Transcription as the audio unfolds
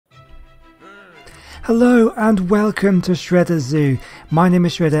Hello and welcome to Shredder Zoo. My name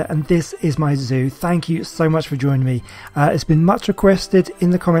is Shredder and this is my zoo. Thank you so much for joining me. It's been much requested in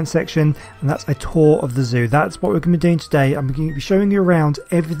the comment section, and that's a tour of the zoo. That's what we're going to be doing today. I'm going to be showing you around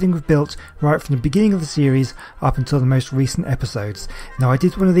everything we've built right from the beginning of the series up until the most recent episodes. Now, I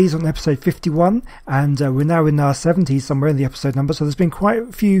did one of these on episode 51 and we're now in our 70s somewhere in the episode number, so there's been quite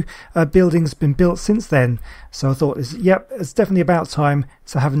a few buildings been built since then. So I thought, it's definitely about time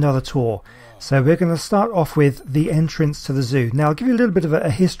to have another tour. So we're going to start off with the entrance to the zoo. Now I'll give you a little bit of a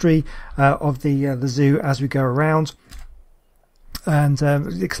history of the zoo as we go around, and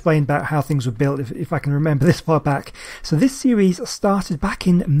explain about how things were built if I can remember this far back. So this series started back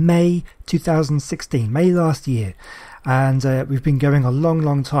in May 2016, May last year, and we've been going a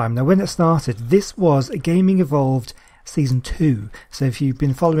long time. Now when it started, this was a Gaming Evolved Season 2. So if you've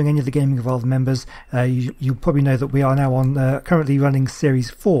been following any of the Gaming Evolved members, you'll probably know that we are now on currently running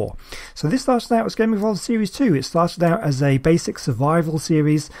Series 4. So this started out as Gaming Evolved Series 2. It started out as a basic survival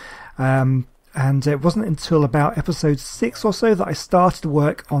series, and it wasn't until about episode 6 or so that I started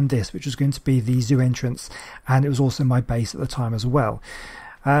work on this, which was going to be the zoo entrance, and it was also my base at the time as well.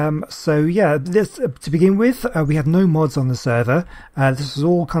 So yeah, this to begin with, we had no mods on the server. This was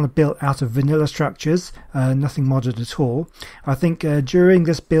all kind of built out of vanilla structures, nothing modded at all. I think during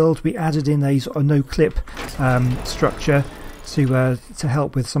this build we added in a sort of no clip structure to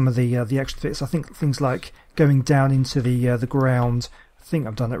help with some of the extra bits. I think things like going down into the ground. I think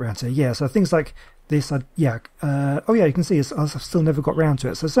I've done it around here. Yeah, so things like this, you can see I've still never got round to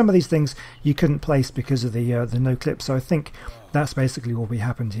it. So some of these things you couldn't place because of the no clip. So I think that's basically what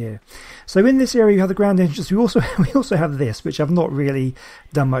happened here. So in this area you have the grand entrance. We also have this, which I've not really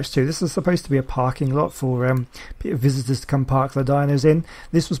done much to. This is supposed to be a parking lot for visitors to come park their dinos in.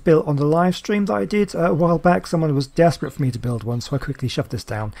 This was built on the live stream that I did a while back. Someone was desperate for me to build one, so I quickly shoved this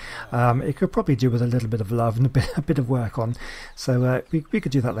down. It could probably do with a little bit of love and a bit of work on. So we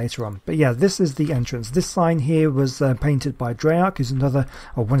could do that later on. But yeah, this is the entrance. This sign here was painted by Dreyark, who's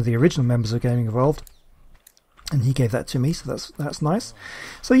one of the original members of Gaming Evolved. And he gave that to me, so that's nice.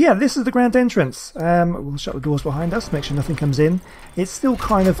 So yeah, this is the grand entrance. We'll shut the doors behind us, make sure nothing comes in. It's still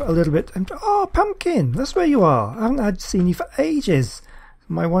kind of a little bit... Oh, Pumpkin! That's where you are. I haven't seen you for ages.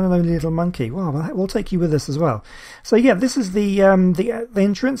 My one and only little monkey. Wow, we'll take you with us as well. So yeah, this is the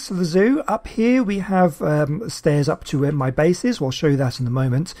entrance to the zoo. Up here we have stairs up to where my base is. We'll show you that in a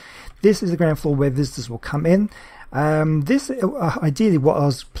moment. This is the ground floor where visitors will come in. Ideally what I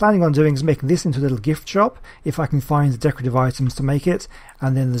was planning on doing is making this into a little gift shop, if I can find the decorative items to make it,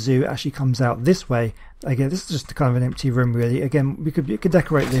 and then the zoo actually comes out this way. Again, this is just kind of an empty room really. Again, we could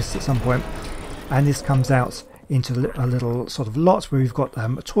decorate this at some point, and this comes out into a little sort of lot where we've got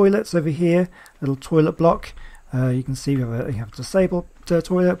toilets over here, a little toilet block. You can see we have a disabled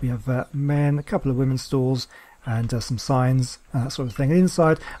toilet, we have men, a couple of women's stalls, and some signs, that sort of thing. And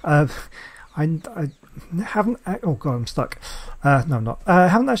inside, I haven't. Oh god, I'm stuck. No, I'm not. I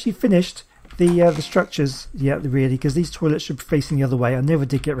haven't actually finished the structures yet, really, because these toilets should be facing the other way. I never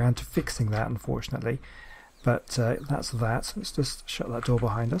did get around to fixing that, unfortunately. But that's that. Let's just shut that door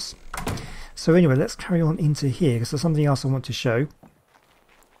behind us. So anyway, let's carry on into here, because there's something else I want to show.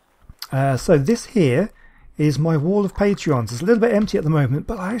 So this here is my wall of Patreons. It's a little bit empty at the moment,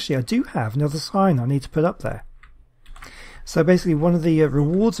 but I do have another sign I need to put up there. So basically one of the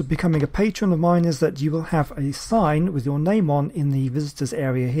rewards of becoming a patron of mine is that you will have a sign with your name on in the visitors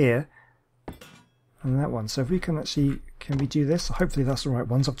area here. And that one. So if we can we do this? Hopefully that's the right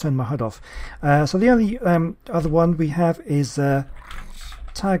ones. I've turned my HUD off. So the only other one we have is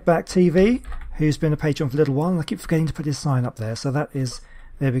Tagback TV, who's been a patron for a little while, and I keep forgetting to put his sign up there. So that is...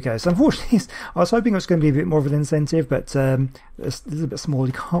 There we go. So unfortunately, I was hoping it was going to be a bit more of an incentive, but it's a little bit small.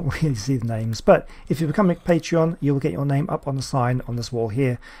 You can't really see the names. But if you become a Patreon, you will get your name up on the sign on this wall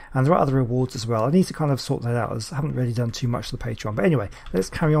here. And there are other rewards as well. I need to kind of sort that out, as I haven't really done too much to the Patreon. But anyway, let's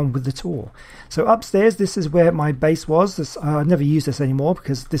carry on with the tour. So upstairs, this is where my base was. I never use this anymore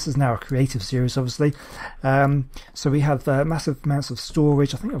because this is now a creative series, obviously. So we have massive amounts of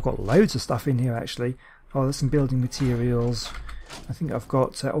storage. I think I've got loads of stuff in here, actually. Oh, there's some building materials. I think I've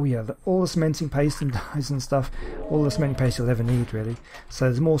got, all the cementing paste and dyes and stuff, all the cementing paste you'll ever need, really. So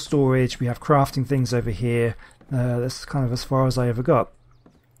there's more storage, we have crafting things over here. That's kind of as far as I ever got.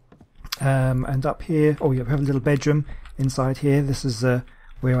 And up here, we have a little bedroom inside here. This is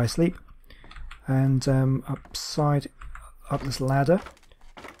where I sleep. And up this ladder,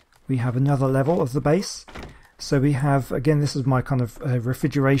 we have another level of the base. So we have, again, this is my kind of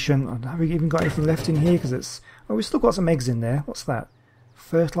refrigeration. I haven't even got anything left in here because it's... Oh, we've still got some eggs in there. What's that?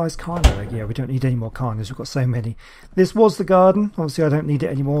 Fertilised carno. Yeah, we don't need any more carnos. We've got so many. This was the garden. Obviously, I don't need it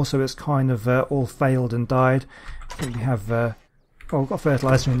anymore, so it's kind of all failed and died. I think we have... well, we've got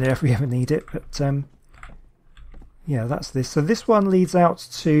fertiliser in there if we ever need it. But, yeah, that's this. So this one leads out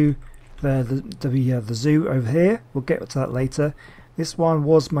to the zoo over here. We'll get to that later. This one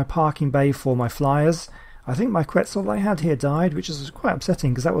was my parking bay for my flyers. I think my Quetzal I had here died, which is quite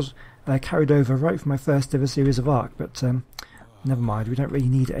upsetting because that was carried over right from my first ever series of Ark. But... never mind, we don't really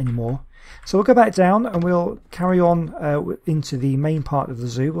need it anymore. So we'll go back down and we'll carry on into the main part of the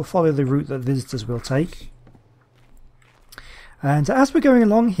zoo. We'll follow the route that visitors will take. And as we're going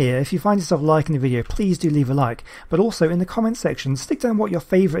along here, if you find yourself liking the video, please do leave a like. But also in the comment section, stick down what your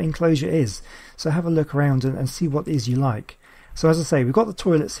favourite enclosure is. So have a look around and see what it is you like. So as I say, we've got the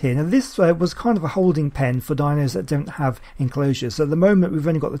toilets here. Now this was kind of a holding pen for dinos that don't have enclosures. So at the moment we've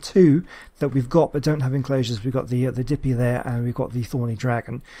only got the two that we've got but don't have enclosures. We've got the Dippy there and we've got the Thorny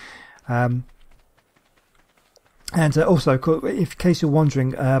Dragon. And also, in case you're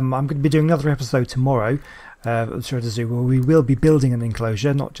wondering, I'm going to be doing another episode tomorrow of Shredder Zoo where we will be building an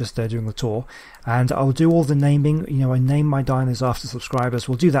enclosure, not just doing the tour. And I'll do all the naming. You know, I name my dinos after subscribers.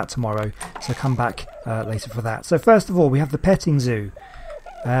 We'll do that tomorrow, so come back later for that. So first of all, we have the petting zoo.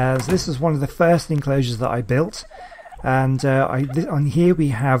 So this is one of the first enclosures that I built. And on here we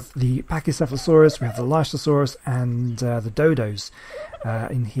have the Pachycephalosaurus, we have the Lysosaurus, and the dodos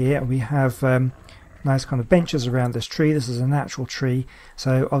in here. And we have nice kind of benches around this tree. This is a natural tree.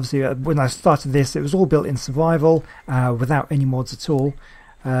 So obviously when I started this, it was all built in survival without any mods at all.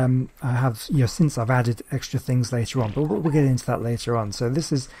 I have, you know, since I've added extra things later on, but we'll get into that later on. So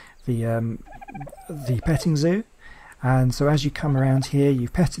this is the petting zoo. And so as you come around here,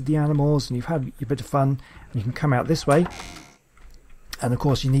 you've petted the animals and you've had your bit of fun, and you can come out this way. And of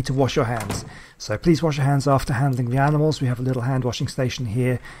course you need to wash your hands. So please wash your hands after handling the animals. We have a little hand washing station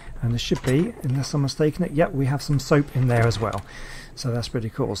here, and there should be, unless I'm mistaken it, yep, we have some soap in there as well. So that's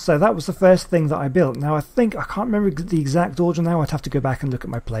pretty cool. So that was the first thing that I built. Now I can't remember the exact order now, I'd have to go back and look at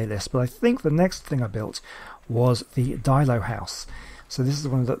my playlist, but I think the next thing I built was the Dilo house. So this is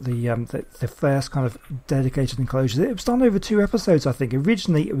one of the first kind of dedicated enclosures. It was done over 2 episodes, I think.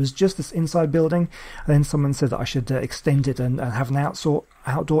 Originally it was just this inside building, and then someone said that I should extend it and have an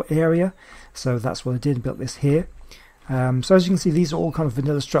outdoor area. So that's what I did, built this here. So as you can see, these are all kind of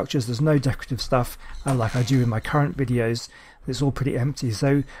vanilla structures. There's no decorative stuff like I do in my current videos. It's all pretty empty.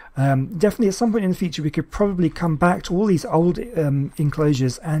 So definitely at some point in the future we could probably come back to all these old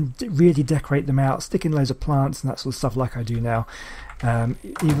enclosures and really decorate them out, stick in loads of plants and that sort of stuff like I do now.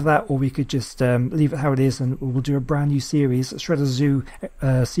 Either that, or we could just leave it how it is, and we'll do a brand new series, Shredder Zoo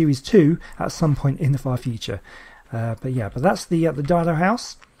Series 2, at some point in the far future. But yeah, but that's the Dilo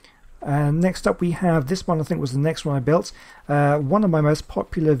house. Next up we have this one. I think was the next one I built. One of my most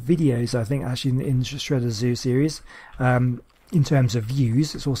popular videos, I think, actually in Shredder Zoo series. In terms of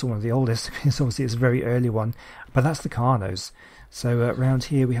views, it's also one of the oldest. Obviously it's a very early one, but that's the Carnos. So around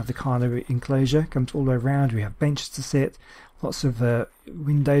here we have the Carno enclosure, comes all the way around. We have benches to sit, lots of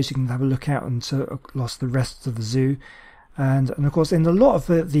windows you can have a look out into across the rest of the zoo. And of course in a lot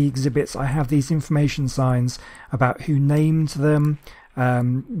of the exhibits I have these information signs about who named them,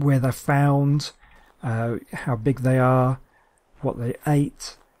 where they're found, how big they are, what they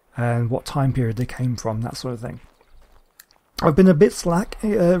ate, and what time period they came from, that sort of thing. I've been a bit slack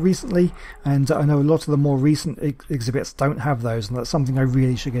recently, and I know a lot of the more recent exhibits don't have those, and that's something I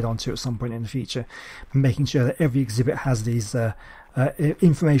really should get onto at some point in the future, making sure that every exhibit has these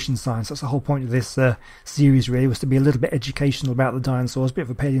information signs. That's the whole point of this series, really, was to be a little bit educational about the dinosaurs, a bit of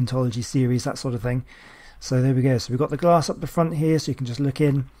a paleontology series, that sort of thing. So there we go. So we've got the glass up the front here, so you can just look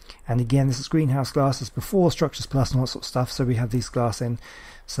in. And again, this is greenhouse glass. This is before Structures Plus and all that sort of stuff, so we have these glass in.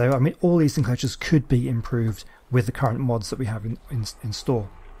 So I mean, all these enclosures could be improved with the current mods that we have in store.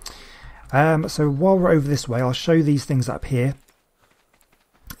 So while we're over this way, I'll show these things up here.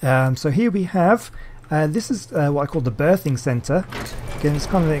 So here we have, this is what I call the birthing centre. Again, it's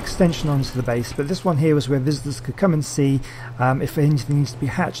kind of an extension onto the base, but this one here was where visitors could come and see if anything needs to be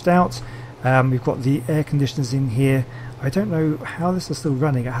hatched out. We've got the air conditioners in here. I don't know how this is still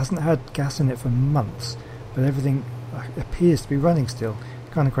running. It hasn't had gas in it for months, but everything appears to be running still.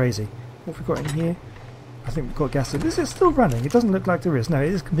 Kind of crazy. What have we got in here? I think we've got gas in. This is still running. It doesn't look like there is. No,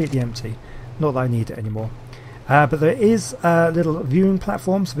 it is completely empty. Not that I need it anymore. But there is little viewing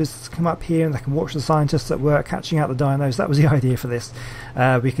platforms. Visitors come up here and they can watch the scientists at work catching out the dinos. That was the idea for this.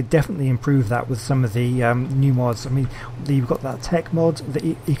 We could definitely improve that with some of the new mods. I mean, you've got that tech mod,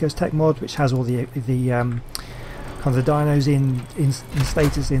 the Ecos Tech mod, which has all the kind of the dinos in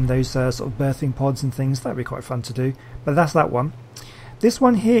status in those sort of birthing pods and things. That'd be quite fun to do. But that's that one. This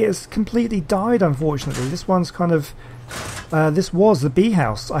one here is completely died, unfortunately. This one's kind of... this was the bee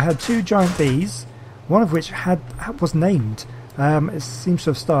house. I had 2 giant bees, one of which was named. It seems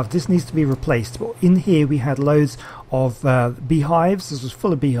to have starved. This needs to be replaced. But in here we had loads of beehives. This was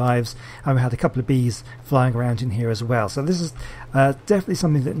full of beehives, and we had a couple of bees flying around in here as well. So this is definitely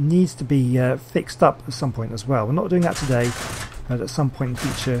something that needs to be fixed up at some point as well. We're not doing that today, but at some point in the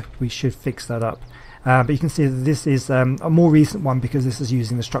future we should fix that up. But you can see that this is a more recent one because this is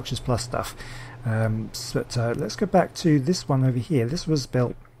using the Structures Plus stuff. Let's go back to this one over here. This was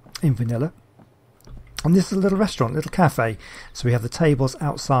built in vanilla. And this is a little restaurant, little cafe. So we have the tables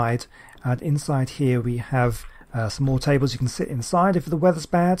outside, and inside here we have some more tables you can sit inside if the weather's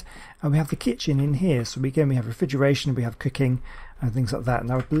bad. And we have the kitchen in here. So again, we have refrigeration, we have cooking and things like that.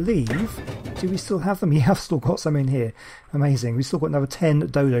 And I believe, do we still have them? Yeah, I've still got some in here. Amazing. We've still got another 10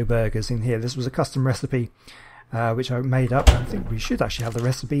 dodo burgers in here. This was a custom recipe which I made up. I think we should actually have the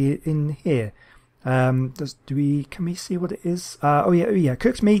recipe in here. Can we see what it is? Oh yeah,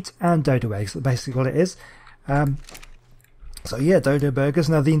 cooked meat and dodo eggs. That's basically what it is. So yeah, dodo burgers.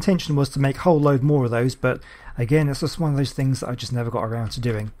 Now the intention was to make a whole load more of those, but again, it's just one of those things that I just never got around to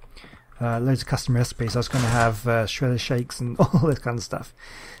doing. Loads of custom recipes. I was going to have shredder shakes and all this kind of stuff.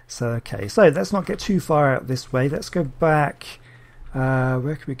 So okay, so let's not get too far out this way. Let's go back.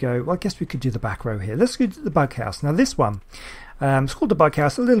 Where can we go? Well, I guess we could do the back row here. Let's go to the bug house. Now this one. It's called the bug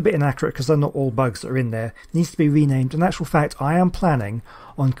house, a little bit inaccurate because they're not all bugs that are in there. It needs to be renamed. In actual fact, I am planning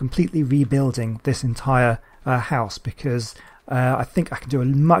on completely rebuilding this entire house because I think I can do a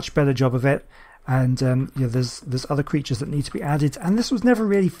much better job of it. And there's other creatures that need to be added, and this was never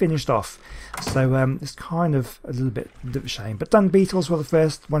really finished off. So it's kind of a little bit of a shame. But dung beetles were the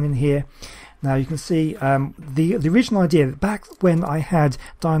first one in here. Now you can see the original idea back when I had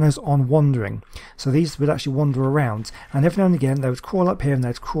dinos on wandering. So these would actually wander around, and every now and again they would crawl up here and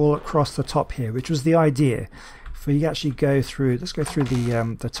they'd crawl across the top here, which was the idea for you to actually go through. Let's go through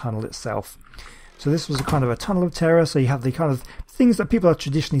the tunnel itself. So this was a kind of a tunnel of terror. So you have the kind of things that people are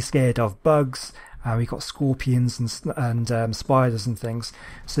traditionally scared of, bugs. We've got scorpions and spiders and things.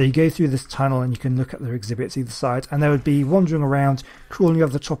 So you go through this tunnel and you can look at their exhibits either side, and they would be wandering around, crawling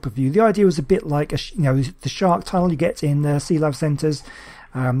over the top of you. The idea was a bit like the shark tunnel you get in Sea Life Centres.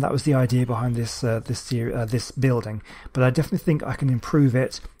 That was the idea behind this building. But I definitely think I can improve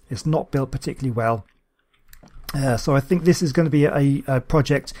it. It's not built particularly well. So I think this is going to be a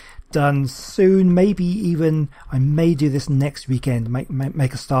project done soon. Maybe even I may do this next weekend,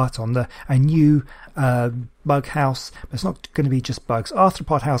 make a start on a new bug house, but it's not going to be just bugs.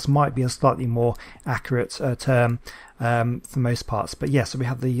 Arthropod house might be a slightly more accurate term for most parts, but yeah, so we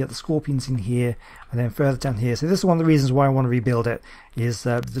have the scorpions in here, and then further down here. So this is one of the reasons why I want to rebuild it, is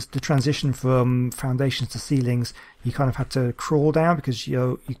the transition from foundations to ceilings. You kind of have to crawl down because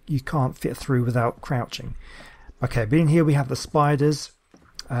you can't fit through without crouching. Okay, but in here we have the spiders.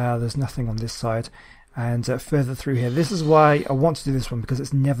 There's nothing on this side, and further through here, this is why I want to do this one, because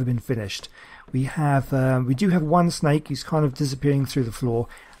it's never been finished. We do have one snake who's kind of disappearing through the floor.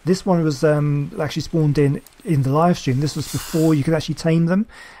 This one was actually spawned in the live stream. This was before you could actually tame them,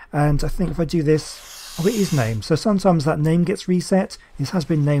 and I think if I do this, oh, it is named. So sometimes that name gets reset. This has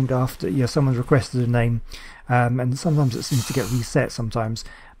been named after someone's requested a name, and sometimes it seems to get reset sometimes,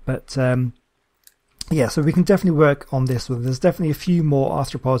 but yeah, so we can definitely work on this one. There's definitely a few more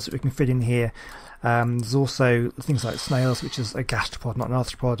arthropods that we can fit in here. There's also things like snails, which is a gastropod, not an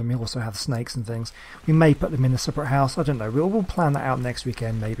arthropod, and we also have snakes and things. We may put them in a separate house. I don't know. We'll plan that out next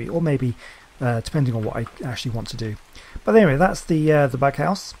weekend, maybe, or maybe depending on what I actually want to do. But anyway, that's the bug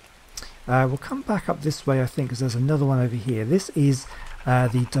house. We'll come back up this way, I think, because there's another one over here. This is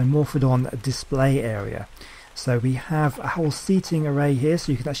the Dimorphodon display area. So we have a whole seating array here,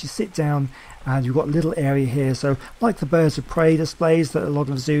 so you can actually sit down, and you've got a little area here. So like the birds of prey displays that a lot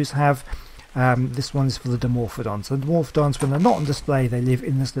of zoos have, this one is for the Dimorphodons. So the Dimorphodons, when they're not on display, they live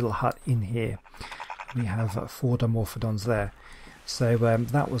in this little hut in here. We have 4 Dimorphodons there. So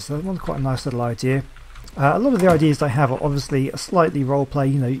that was quite a nice little idea. A lot of the ideas I have are obviously a slightly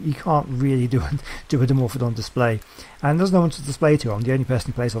roleplay. You can't really do a Dimorphodon display, and there's no one to display to. I'm the only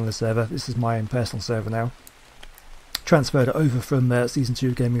person who plays on this server. This is my own personal server now. Transferred it over from Season 2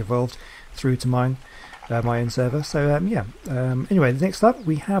 of Gaming Evolved through to my own server. So anyway, next up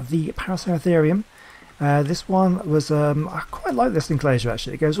we have the Paraceratherium. This one was I quite like this enclosure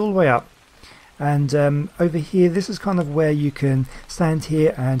actually. It goes all the way up, and over here this is kind of where you can stand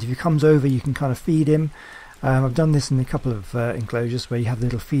here, and if he comes over you can kind of feed him. I've done this in a couple of enclosures where you have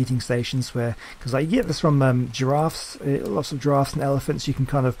little feeding stations where, because I get this from giraffes, lots of giraffes and elephants, you can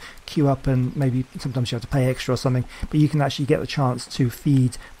kind of queue up and maybe sometimes you have to pay extra or something, but you can actually get the chance to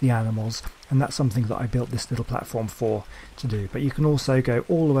feed the animals, and that's something that I built this little platform for to do. But you can also go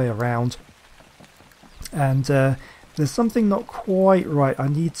all the way around, and there's something not quite right. I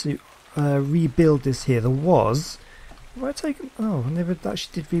need to rebuild this here. There was... Have I taken... Oh, I never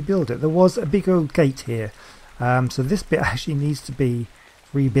actually did rebuild it. There was a big old gate here. So this bit actually needs to be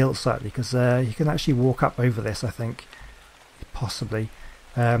rebuilt slightly, because you can actually walk up over this, I think. Possibly.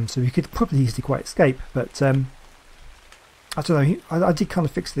 So you could probably easily quite escape. But I don't know. I did kind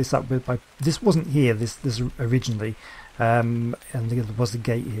of fix this up with... This wasn't here, this originally. And there was a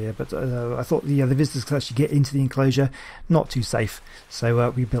gate here. But I thought the visitors could actually get into the enclosure. Not too safe. So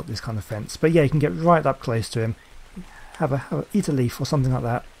we built this kind of fence. But yeah, you can get right up close to him. Eat a leaf or something like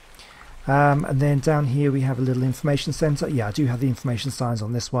that. And then down here we have a little information centre. Yeah, I do have the information signs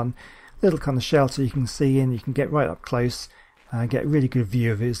on this one. Little kind of shelter you can see in. You can get right up close and get a really good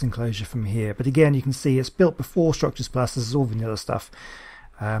view of his enclosure from here. But again, you can see it's built before Structures Plus. This is all vanilla stuff.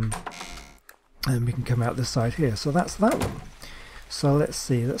 And we can come out this side here. So that's that one. So let's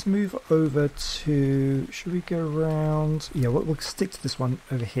see. Let's move over to... Should we go around? Yeah, we'll stick to this one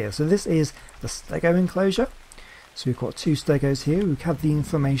over here. So this is the Stego enclosure. So we've got 2 stegos here. We have the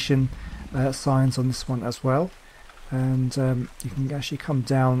information signs on this one as well, and you can actually come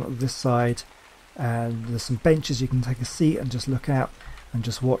down this side, and there's some benches you can take a seat and just look out and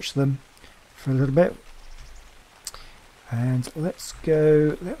just watch them for a little bit. And let's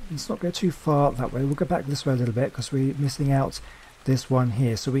not go too far that way. We'll go back this way a little bit because we're missing out this one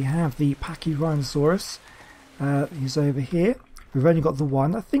here. So we have the Pachyrhinosaurus. He's over here. We've only got the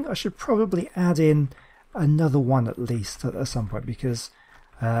one. I think I should probably add in another one at least at some point, because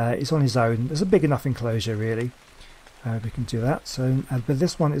it's on his own. It's a big enough enclosure really. We can do that. So but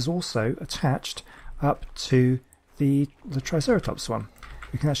this one is also attached up to the Triceratops one.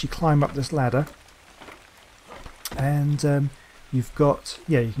 We can actually climb up this ladder, and you've got,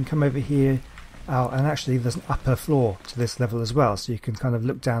 yeah, you can come over here, and actually there's an upper floor to this level as well, so you can kind of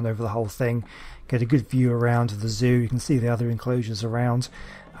look down over the whole thing, get a good view around the zoo. You can see the other enclosures around.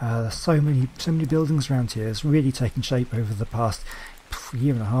 There's so many buildings around here. It's really taken shape over the past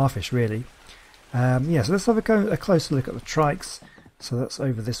year and a half-ish, really. Yeah, so let's have a closer look at the trikes. So that's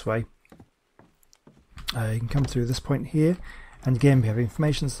over this way. You can come through this point here, and again we have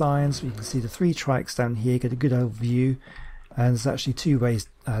information signs. You can see the 3 trikes down here, get a good overview, and there's actually 2 ways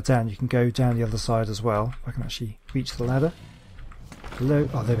down. You can go down the other side as well. If I can actually reach the ladder. Hello.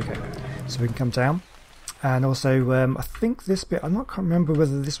 Oh, there we go. So we can come down. And also, I think this bit, can't remember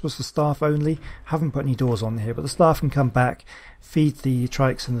whether this was for staff only. Haven't put any doors on here, but the staff can come back, feed the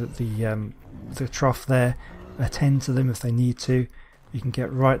trikes in the trough there, attend to them if they need to. You can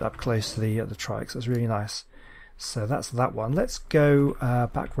get right up close to the trikes. That's really nice. So that's that one. Let's go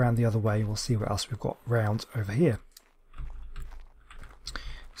back round the other way. We'll see what else we've got round over here.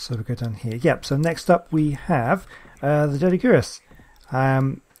 So we'll go down here. Yep. So next up we have the Dodecurus.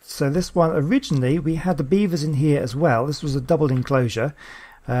 So this one, originally we had the beavers in here as well. This was a double enclosure.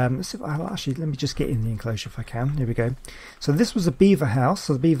 Let's see if actually, let me just get in the enclosure if I can. Here we go. So this was a beaver house.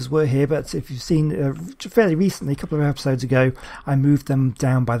 So the beavers were here, but if you've seen fairly recently, a couple of episodes ago, I moved them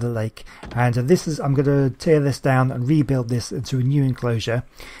down by the lake. And I'm going to tear this down and rebuild this into a new enclosure.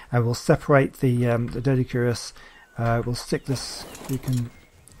 And we'll separate the Dodecurus. We'll stick this. We can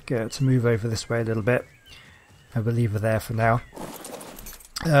get it to move over this way a little bit. And we'll leave her there for now.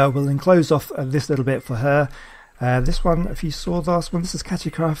 We'll enclose off this little bit for her. This one, if you saw the last one, this is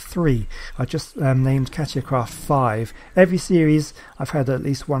Catiacraft 3. I just named Catiacraft 5. Every series I've had at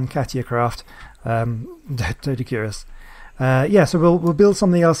least one Catiacraft Dodecurus. Yeah, so we'll build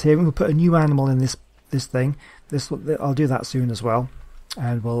something else here, and we'll put a new animal in this thing. I'll do that soon as well.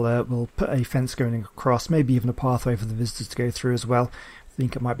 And we'll put a fence going across, maybe even a pathway for the visitors to go through as well. I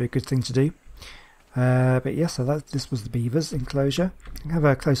think it might be a good thing to do. But yeah, so this was the beavers enclosure. You can have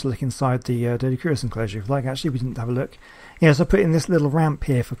a closer look inside the Dodecurus enclosure if you like. Actually, we didn't have a look. Yeah, so I put in this little ramp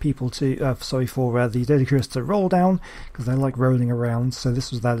here for people to, for the Dodecurus to roll down, because they like rolling around. So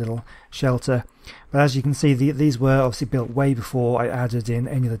this was their little shelter. But as you can see, these were obviously built way before I added in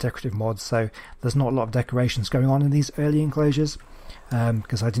any of the decorative mods. So there's not a lot of decorations going on in these early enclosures.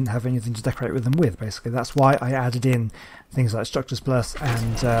 Because I didn't have anything to decorate with them with, basically. That's why I added in things like Structures Plus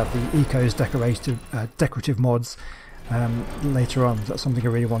and the Ecos decorative mods later on. That's something I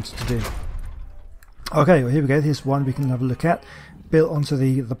really wanted to do. Okay, well, here we go. Here's one we can have a look at. Built onto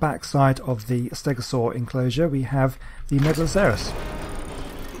the back side of the Stegosaur enclosure, we have the Megaloceros.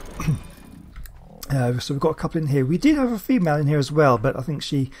 So we've got a couple in here. We did have a female in here as well, but I think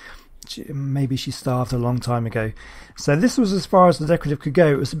maybe she starved a long time ago. So this was as far as the decorative could go.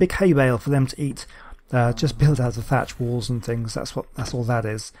 It was a big hay bale for them to eat. Just built out of thatch walls and things. That's all that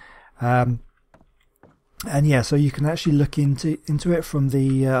is. And yeah, so you can actually look into it from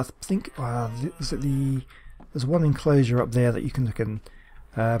the I think there's one enclosure up there that you can look in.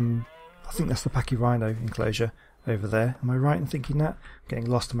 I think that's the Pachyrhino enclosure over there. Am I right in thinking that? I'm getting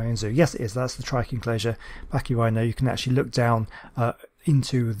lost in my own zoo. Yes, it is. That's the trike enclosure, Pachyrhino. You can actually look down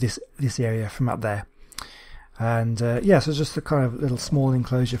into this area from up there. And yeah, so just a kind of little small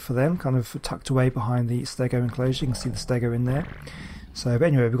enclosure for them, kind of tucked away behind the stego enclosure. You can see the stego in there. So, but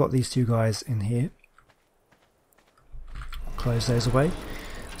anyway, we've got these two guys in here. Close those away.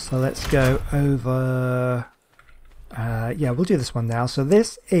 So let's go over. Yeah, we'll do this one now. So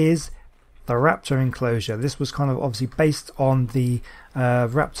this is the raptor enclosure. This was kind of obviously based on the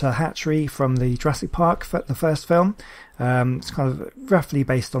raptor hatchery from the Jurassic Park, the first film. It's kind of roughly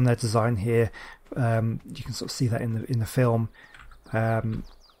based on their design here. You can sort of see that in the film.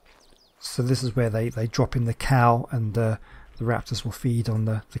 So this is where they drop in the cow, and the raptors will feed on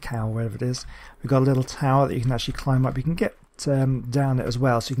the cow, wherever it is. We've got a little tower that you can actually climb up. You can get down it as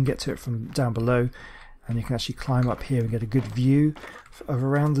well, so you can get to it from down below, and you can actually climb up here and get a good view of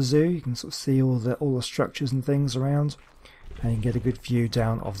around the zoo. You can sort of see all the structures and things around, and you can get a good view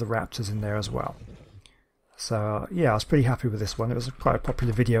down of the raptors in there as well. So yeah, I was pretty happy with this one. It was quite a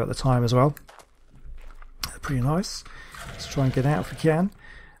popular video at the time as well. Pretty nice. Let's try and get out if we can.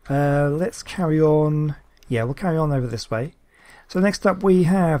 Let's carry on. Yeah, we'll carry on over this way. So next up we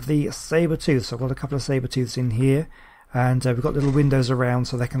have the saber-tooth. So I've got a couple of saber-tooths in here, and we've got little windows around,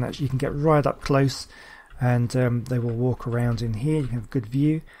 so you can get right up close, and they will walk around in here. You can have a good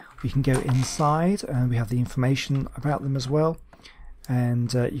view. We can go inside, and we have the information about them as well,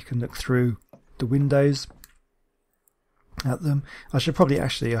 and you can look through the windows at them. I should probably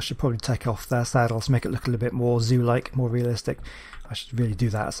take off their saddles to make it look a little bit more zoo-like, more realistic. I should really do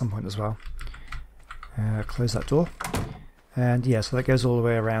that at some point as well. Close that door, and yeah, so that goes all the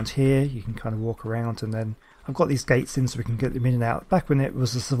way around here. You can kind of walk around, and then I've got these gates in so we can get them in and out. Back when it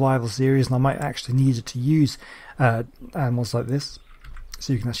was a survival series, and I might actually needed to use animals like this,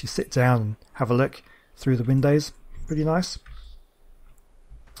 so you can actually sit down and have a look through the windows. Pretty nice.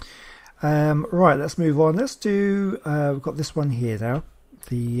 Right, let's move on. Let's do, we've got this one here now,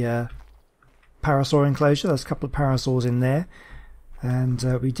 the parasaur enclosure. There's a couple of parasaurs in there, and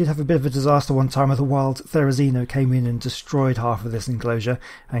we did have a bit of a disaster one time with a wild Therizino came in and destroyed half of this enclosure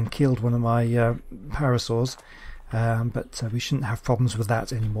and killed one of my parasaurs, but we shouldn't have problems with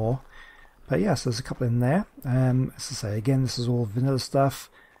that anymore. But yes, yeah, so there's a couple in there. As I say, again, this is all vanilla stuff.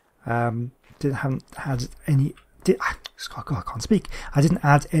 Haven't had any. I can't speak. I didn't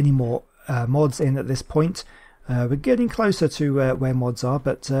add any more mods in at this point. We're getting closer to where mods are,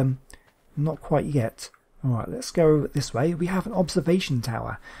 but not quite yet. Alright, let's go this way. We have an observation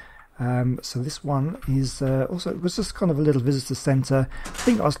tower. So this one is also, it was just kind of a little visitor centre. I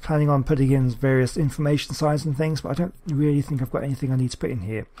think I was planning on putting in various information signs and things, but I don't really think I've got anything I need to put in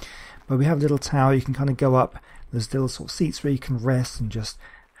here. But we have a little tower. You can kind of go up. There's little sort of seats where you can rest and just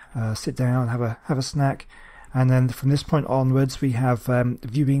sit down, have a snack. And then from this point onwards, we have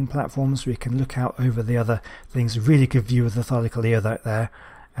viewing platforms where you can look out over the other things. A really good view of the Thylacoleo there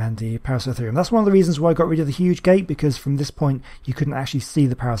and the Paracertherium. That's one of the reasons why I got rid of the huge gate, because from this point you couldn't actually see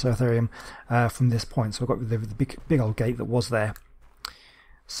the Paracertherium from this point. So I got rid of the big old gate that was there.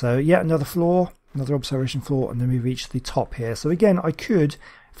 So yeah, another floor, another observation floor, and then we reach the top here. So again, I could,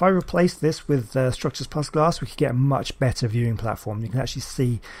 if I replace this with Structures Plus Glass, we could get a much better viewing platform. You can actually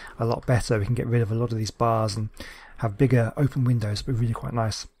see a lot better. We can get rid of a lot of these bars and have bigger open windows. It'd be really quite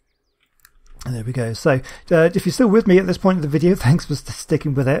nice. And there we go. So if you're still with me at this point of the video, thanks for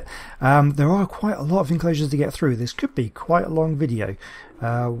sticking with it. There are quite a lot of enclosures to get through. This could be quite a long video,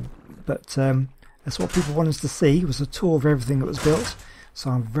 but that's what people wanted us to see, was a tour of everything that was built. So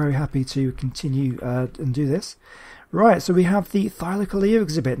I'm very happy to continue and do this. Right, so we have the Thylacoleo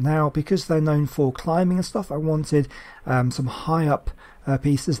exhibit. Now, because they're known for climbing and stuff, I wanted some high up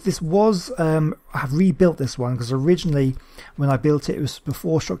pieces. This was, I have rebuilt this one, because originally when I built it, it was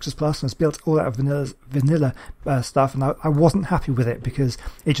before Structures Plus, and it was built all out of vanilla stuff, and I wasn't happy with it because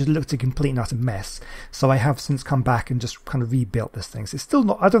it just looked a complete and utter mess. So I have since come back and just kind of rebuilt this thing. So it's still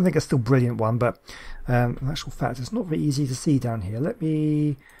not, I don't think it's still a brilliant one, but in actual fact, it's not very easy to see down here. Let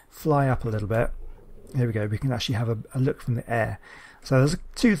me fly up a little bit. Here we go, we can actually have a look from the air. So there's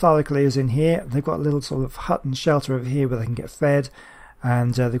two Thylacoleos in here. They've got a little sort of hut and shelter over here where they can get fed,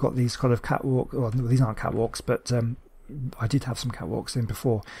 and they've got these kind of catwalk, well, these aren't catwalks, but I did have some catwalks in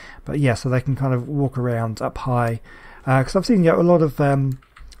before, but yeah, so they can kind of walk around up high. Because I've seen a lot of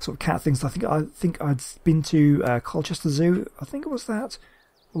sort of cat things. I think I'd been to Colchester Zoo. I think it was that,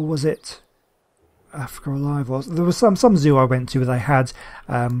 or was it Africa Alive? There was some zoo I went to where they had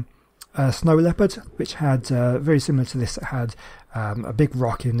a snow leopard, which had very similar to this. It had a big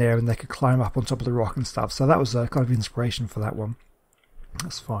rock in there, and they could climb up on top of the rock and stuff. So that was a kind of inspiration for that one.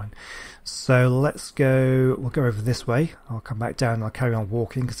 That's fine. So let's go. We'll go over this way. I'll come back down and I'll carry on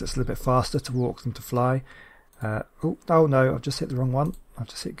walking because it's a little bit faster to walk than to fly. Oh no, I've just hit the wrong one. I've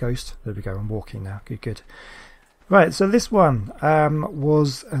just hit ghost. There we go. I'm walking now. Good. Right. So this one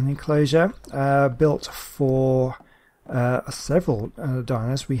was an enclosure built for several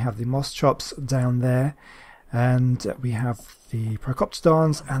dinos. We have the moss chops down there, and we have the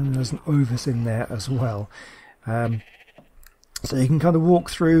Procoptodons, and there's an Ovis in there as well. So you can kind of walk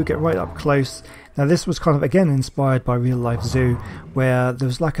through, get right up close. Now this was kind of again inspired by Real Life Zoo, where there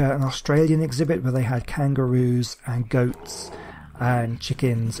was like an Australian exhibit where they had kangaroos and goats and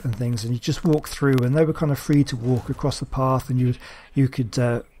chickens and things, and you just walk through, and they were kind of free to walk across the path, and you could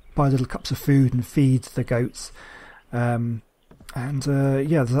buy little cups of food and feed the goats. Yeah,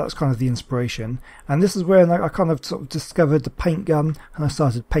 that's kind of the inspiration. And this is where I kind of sort of discovered the paint gun, and I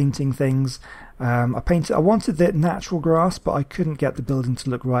started painting things. I wanted the natural grass, but I couldn't get the building to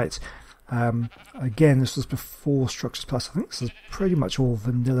look right. Again, this was before Structures Plus. I think this is pretty much all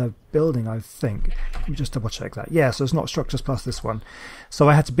vanilla building, I think. Let me just double check that. Yeah, so it's not Structures Plus, this one. So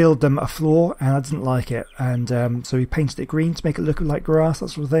I had to build them a floor, and I didn't like it. And so we painted it green to make it look like grass, that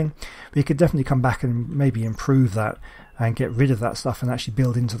sort of thing. But you could definitely come back and maybe improve that and get rid of that stuff and actually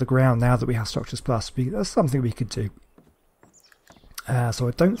build into the ground now that we have Structures Plus. That's something we could do. So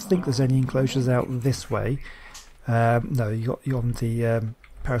I don't think there's any enclosures out this way. No, you're on the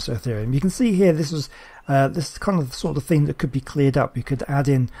Parasotherium. You can see here this is kind of the sort of thing that could be cleared up. You could add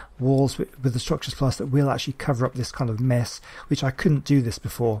in walls with the Structures Plus that will actually cover up this kind of mess, which I couldn't do this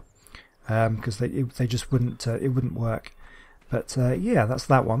before because they just wouldn't it wouldn't work. But yeah, that's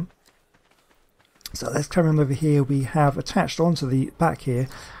that one. So let's carry on over here. We have attached onto the back here,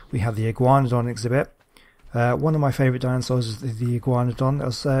 we have the Iguanodon exhibit. One of my favourite dinosaurs is the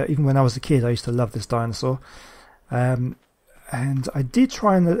Iguanodon. Even when I was a kid, I used to love this dinosaur. And I did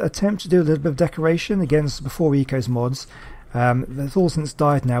try and attempt to do a little bit of decoration. Again, this is before Eco's mods. They've all since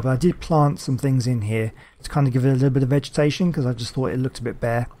died now, but I did plant some things in here to kind of give it a little bit of vegetation because I just thought it looked a bit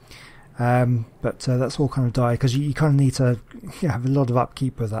bare. But that's all kind of died because you kind of need to have a lot of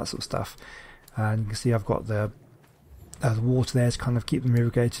upkeep with that sort of stuff. And you can see I've got the water there to kind of keep them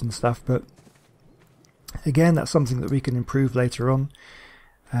irrigated and stuff. But again, that's something that we can improve later on.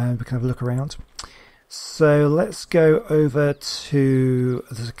 And we can have a look around. So let's go over to,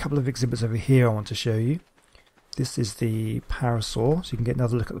 there's a couple of exhibits over here I want to show you. This is the Parasaur, so you can get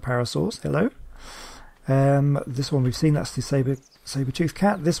another look at the Parasaurs. Hello. This one we've seen, that's the saber-toothed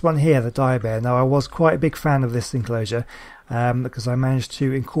cat. This one here, the dire bear. Now I was quite a big fan of this enclosure because I managed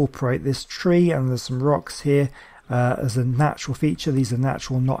to incorporate this tree, and there's some rocks here as a natural feature. These are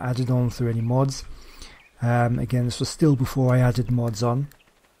natural, not added on through any mods. Again, this was still before I added mods on.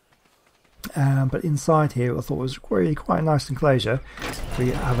 But inside here I thought was really quite a nice enclosure.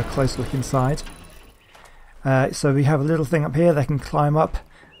 We have a close look inside. So we have a little thing up here they can climb up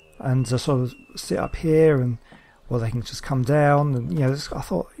and sort of sit up here, or they can just come down. And I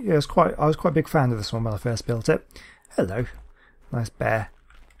thought I was quite a big fan of this one when I first built it. Hello, nice bear.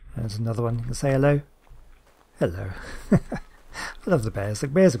 There's another one. You can say hello. Hello. I love the bears. The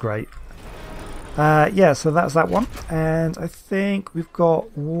bears are great. Yeah, so that's that one, and I think we've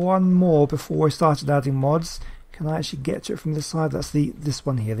got one more before we started adding mods. Can I actually get to it from this side? That's this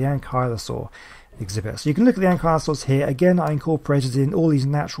one here, the Ankylosaur exhibit. So you can look at the Ankylosaurs here. Again, I incorporated in all these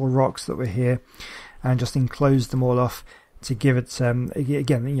natural rocks that were here and just enclosed them all off to give it,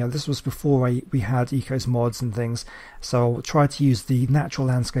 again, this was before we had Eco's mods and things, so I'll try to use the natural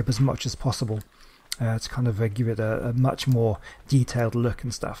landscape as much as possible to kind of give it a much more detailed look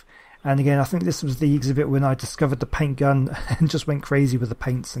and stuff. And again, I think this was the exhibit when I discovered the paint gun and just went crazy with the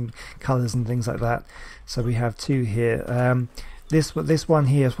paints and colours and things like that. So we have two here. This one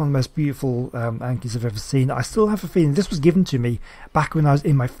here is one of the most beautiful Ankies I've ever seen. I still have a feeling this was given to me back when I was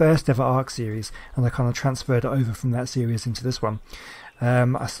in my first ever ARC series, and I kind of transferred it over from that series into this one.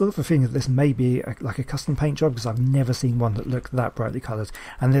 I still have a feeling that this may be like a custom paint job because I've never seen one that looked that brightly coloured.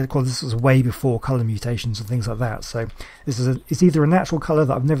 And then, of course, this was way before colour mutations and things like that. So it's either a natural colour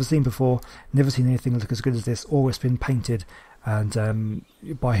that I've never seen before, never seen anything look as good as this, or it's been painted and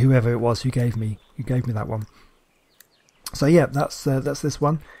by whoever it was who gave me that one. So yeah, that's this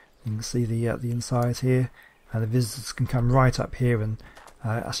one. You can see the inside here. and the visitors can come right up here and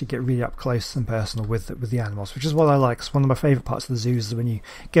actually get really up close and personal with the animals, which is what I like. It's one of my favourite parts of the zoos is when you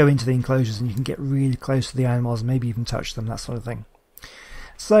go into the enclosures and you can get really close to the animals and maybe even touch them, that sort of thing.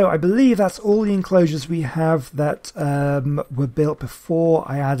 So I believe that's all the enclosures we have that were built before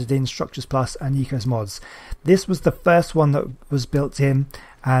I added in Structures Plus and Ecos Mods. This was the first one that was built in,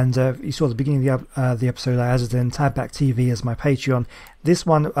 and you saw at the beginning of the episode I added in Tabback TV as my Patreon. This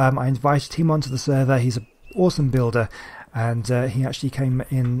one I invited him onto the server. He's an awesome builder, and he actually came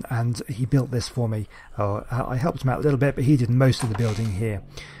in and he built this for me. I helped him out a little bit, but he did most of the building here.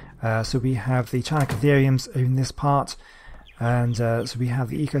 So we have the Chinacotheriums in this part. And so we have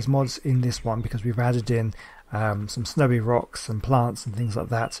the Ecos Mods in this one because we've added in some snowy rocks and plants and things like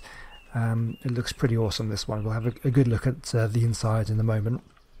that. It looks pretty awesome, this one. We'll have a good look at the inside in a moment.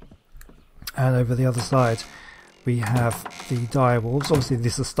 And over the other side we have the direwolves. Obviously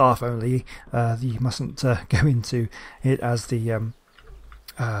this is staff only. You mustn't go into it as the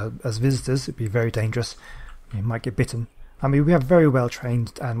as visitors. It'd be very dangerous. You might get bitten. I mean, we have very well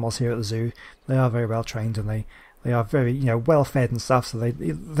trained animals here at the zoo. They are very well trained, and they are very, well fed and stuff, so they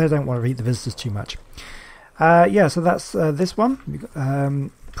don't want to eat the visitors too much. Yeah, so that's this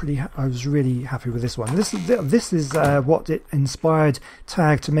one. I was really happy with this one. This is what it inspired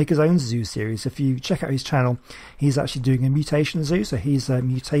Tag to make his own zoo series. If you check out his channel, he's actually doing a mutation zoo, so he's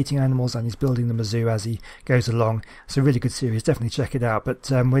mutating animals and he's building them a zoo as he goes along. It's a really good series, definitely check it out. But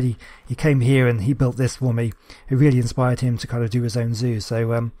when he came here and he built this for me, it really inspired him to kind of do his own zoo.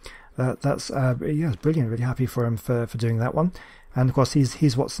 So that's it's brilliant. Really happy for him for doing that one. And of course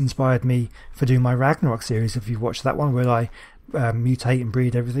he's what's inspired me for doing my Ragnarok series. If you've watched that one, where I mutate and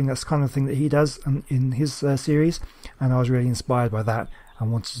breed everything, that's the kind of thing that he does in his series, and I was really inspired by that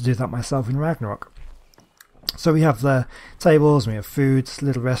and wanted to do that myself in Ragnarok. So we have the tables, we have food, this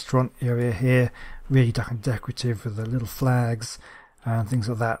little restaurant area here, really decorative with the little flags and things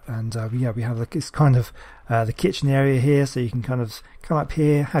like that. And we have this kind of the kitchen area here, so you can kind of come up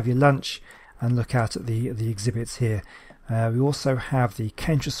here, have your lunch and look out at the exhibits here. We also have the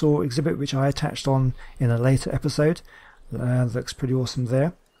Kentrosaur exhibit, which I attached on in a later episode. Looks pretty awesome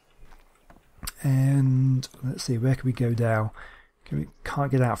there. And let's see, where can we go now?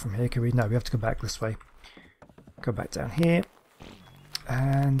 Can't get out from here, can we? No, we have to go back this way. Go back down here.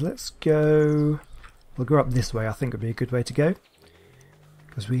 And let's go... We'll go up this way, I think would be a good way to go.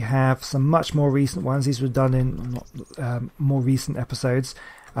 Because we have some much more recent ones. These were done in more recent episodes.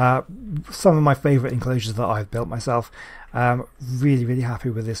 Some of my favourite enclosures that I've built myself. Really, really happy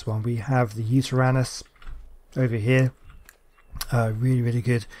with this one. We have the Uteranus over here. Really, really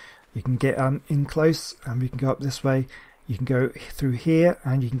good. You can get in close, and we can go up this way. You can go through here,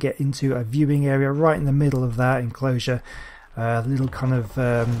 and you can get into a viewing area right in the middle of that enclosure. Little kind of,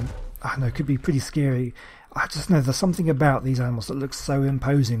 I don't know, it could be pretty scary. I just know there's something about these animals that looks so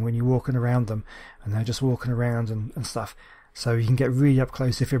imposing when you're walking around them, and they're just walking around and stuff. So you can get really up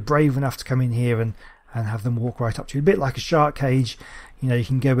close if you're brave enough to come in here and have them walk right up to you. A bit like a shark cage, you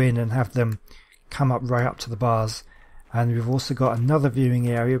can go in and have them come up right up to the bars. And we've also got another viewing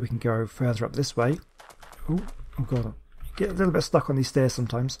area. We can go further up this way. Oh god, you get a little bit stuck on these stairs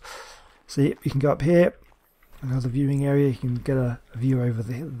sometimes. See, you can go up here. Another viewing area. You can get a view over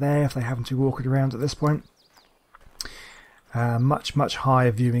there if they happen to be walking around at this point. Much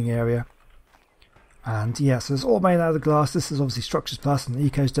higher viewing area. And yeah, so it's all made out of glass. This is obviously Structures Plus and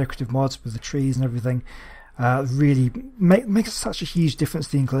Ecos decorative mods with the trees and everything. Really makes such a huge difference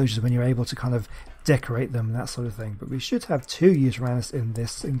to the enclosures when you're able to kind of decorate them and that sort of thing. But we should have two Uteranus in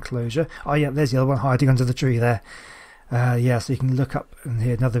this enclosure. Oh yeah, there's the other one hiding under the tree there. Yeah, so you can look up and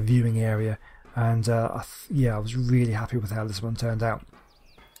hear another viewing area. And I was really happy with how this one turned out.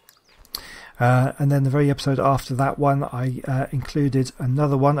 And then the very episode after that one, I included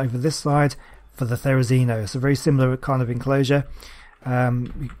another one over this side for the Therizino. It's a very similar kind of enclosure.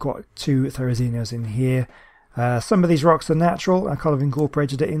 We've got two Therizinos in here. Some of these rocks are natural. I kind of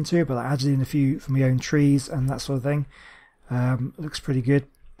incorporated it into, but I added in a few from my own trees and that sort of thing. Looks pretty good.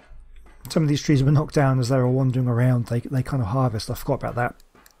 Some of these trees were knocked down as they were wandering around. They kind of harvest. I forgot about that.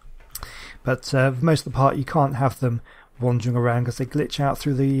 But for most of the part, you can't have them wandering around because they glitch out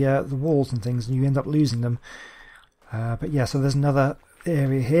through the walls and things, and you end up losing them. But yeah, so there's another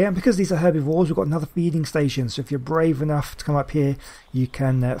area here, and because these are herbivores, we've got another feeding station. So if you're brave enough to come up here, you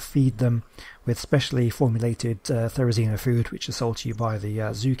can feed them with specially formulated Therizino food, which is sold to you by the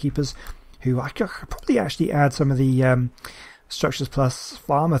zookeepers, who I could probably actually add some of the Structures Plus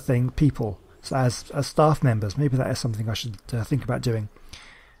farmer people as staff members. Maybe that is something I should think about doing.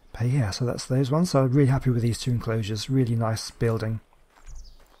 But yeah, so that's those ones. So I'm really happy with these two enclosures. Really nice building.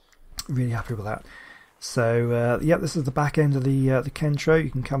 Really happy with that. So yeah, this is the back end of the Kentro. You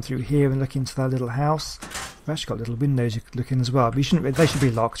can come through here and look into that little house. We've actually got little windows you could look in as well, but you shouldn't. They should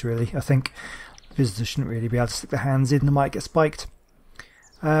be locked, really. I think visitors shouldn't really be able to stick their hands in. They might get spiked.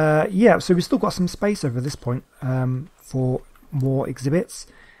 Yeah, so we've still got some space over this point for more exhibits,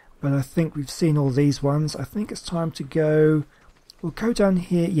 but I think we've seen all these ones. I think it's time to go. We'll go down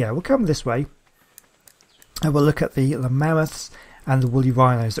here. Yeah, we'll come this way, and we'll look at the mammoths and the woolly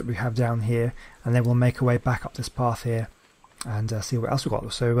rhinos that we have down here, and then we'll make our way back up this path here and see what else we've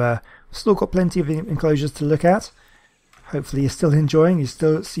got. So we've still got plenty of enclosures to look at. Hopefully you're still enjoying, you're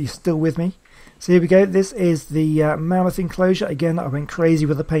still with me. So here we go, this is the mammoth enclosure. Again, I went crazy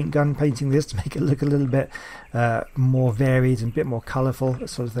with the paint gun painting this to make it look a little bit more varied and a bit more colourful, that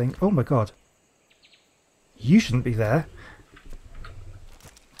sort of thing. Oh my god. You shouldn't be there.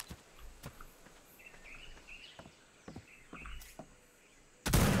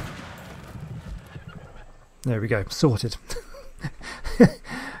 There we go, sorted.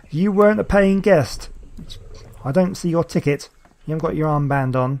 You weren't a paying guest. I don't see your ticket. You haven't got your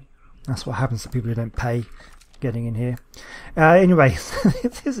armband on. That's what happens to people who don't pay getting in here. Anyway,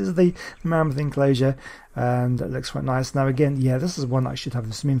 this is the mammoth enclosure, and it looks quite nice. Now again, yeah, this is one I should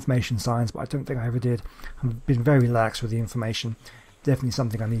have some information signs, but I don't think I ever did. I've been very lax with the information. Definitely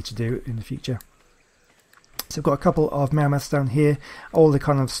something I need to do in the future. So I've got a couple of mammoths down here, all the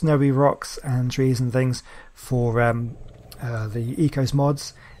kind of snowy rocks and trees and things for the Ecos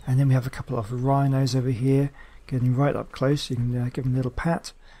mods, and then we have a couple of rhinos over here, getting right up close. You can give them a little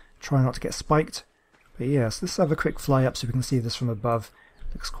pat, try not to get spiked. But yeah, so let's have a quick fly up so we can see this from above.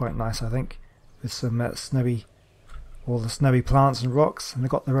 Looks quite nice, I think, with some all the snowy plants and rocks, and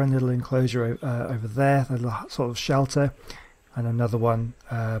they've got their own little enclosure over there, their little sort of shelter, and another one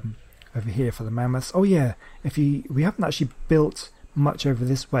over here for the mammoths. Oh yeah, we haven't actually built much over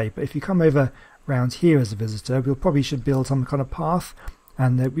this way, but if you come over around here as a visitor, we'll probably should build some kind of path,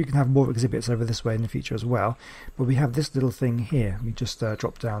 and we can have more exhibits over this way in the future as well. But we have this little thing here. We just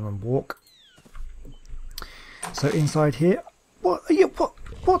drop down and walk. So inside here, what are you?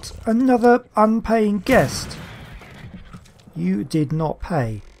 What? Another unpaying guest? You did not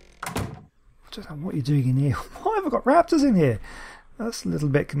pay. I don't know what you're doing in here. Why have I got raptors in here? That's a little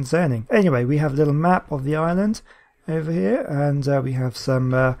bit concerning. Anyway, we have a little map of the island over here, and we have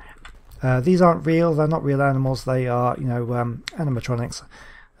some. These aren't real; they're not real animals. They are, animatronics.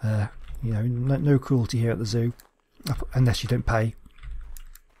 No cruelty here at the zoo, unless you don't pay.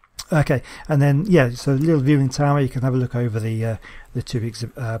 Okay, and then yeah, so a little viewing tower. You can have a look over the two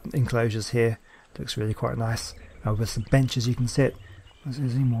enclosures here. Looks really quite nice. With some benches you can sit. Is there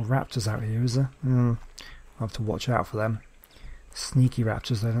any more raptors out here? Is there? I'll have to watch out for them. Sneaky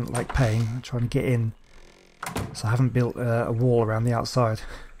raptors, they don't like paying. They're trying to get in. So I haven't built a wall around the outside.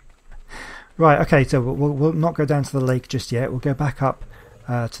 Right, okay, so we'll not go down to the lake just yet. We'll go back up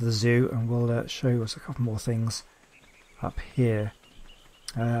to the zoo, and we'll show us a couple more things up here.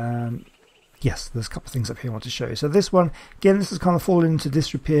 Yes, there's a couple of things up here I want to show you. So this one, again, this has kind of fallen into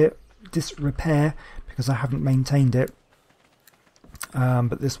disrepair because I haven't maintained it.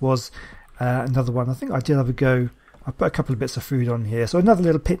 But this was another one. I think I did have a go. I put a couple of bits of food on here. So another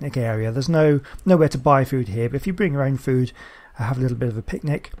little picnic area. There's nowhere to buy food here, but if you bring your own food, have a little bit of a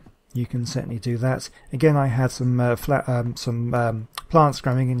picnic, you can certainly do that. Again, I had some plants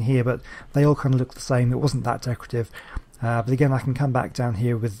growing in here, but they all kind of look the same. It wasn't that decorative. But again, I can come back down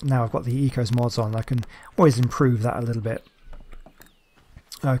here with, now I've got the Ecos mods on, I can always improve that a little bit.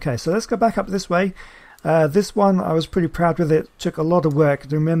 Okay, so let's go back up this way. This one I was pretty proud with. It took a lot of work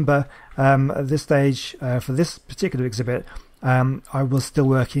to remember at this stage for this particular exhibit. I was still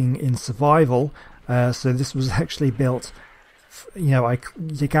working in survival, so this was actually built. I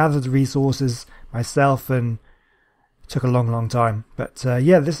gathered the resources myself, and it took a long time. But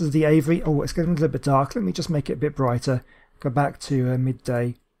yeah, this is the aviary. Oh, it's getting a little bit dark. Let me just make it a bit brighter. Go back to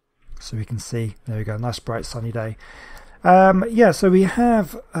midday so we can see. There we go, nice bright sunny day. Yeah, so we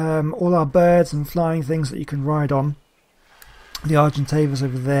have all our birds and flying things that you can ride on. The Argentavis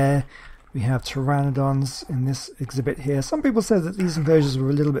over there. We have pteranodons in this exhibit here. Some people said that these enclosures were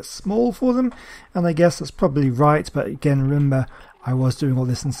a little bit small for them, and I guess that's probably right. But again, remember, I was doing all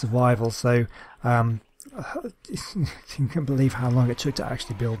this in survival, so you can't believe how long it took to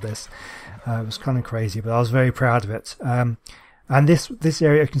actually build this. It was kind of crazy, but I was very proud of it. And this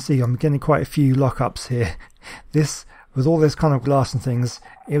area, you can see I'm getting quite a few lockups here. This with all this kind of glass and things,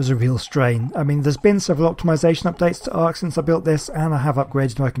 it was a real strain. I mean, there's been several optimization updates to Arc since I built this, and I have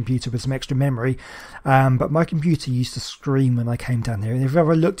upgraded my computer with some extra memory, but my computer used to scream when I came down here, and if I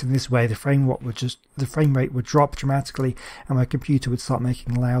ever looked in this way, the frame rate would drop dramatically, and my computer would start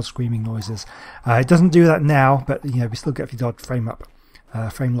making loud screaming noises. It doesn't do that now, but you know, we still get the odd frame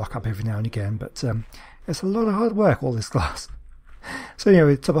lock up every now and again, but it's a lot of hard work, all this glass. So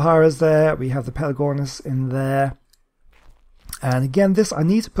anyway, Tobahara's there, we have the Pelagornis in there. And again, this I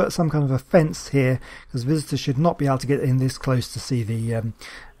need to put some kind of a fence here, because visitors should not be able to get in this close to see the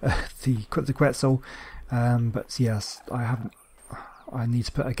Quetzal. But yes, I need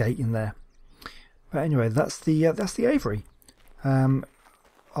to put a gate in there. But anyway, that's the aviary. I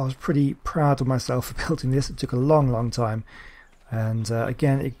was pretty proud of myself for building this. It took a long time, and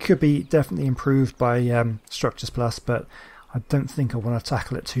again, it could be definitely improved by Structures Plus, but I don't think I want to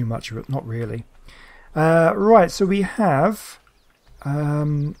tackle it too much. Not really. Right, so we have.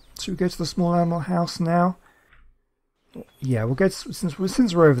 Should we go to the small animal house now? Yeah, we'll go to, since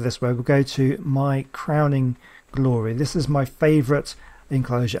we're over this way, we'll go to my crowning glory. This is my favourite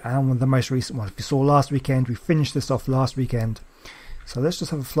enclosure and one of the most recent ones. We saw last weekend, we finished this off last weekend. So let's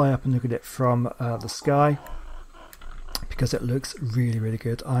just have a fly up and look at it from the sky, because it looks really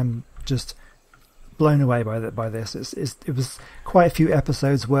good. I'm just blown away by this. It was quite a few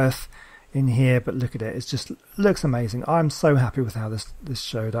episodes worth in here, but look at it, it just looks amazing. I'm so happy with how this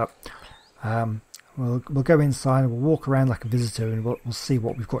showed up. We'll go inside and we'll walk around like a visitor, and we'll see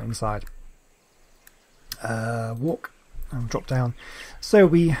what we've got inside. Walk and drop down. So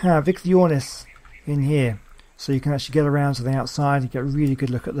we have Ichthyornis in here, so you can actually get around to the outside and get a really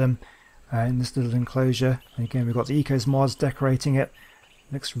good look at them in this little enclosure. And again, we've got the Ecos mods decorating it.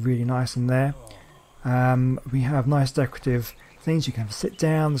 Looks really nice in there. We have nice decorative things. You can sit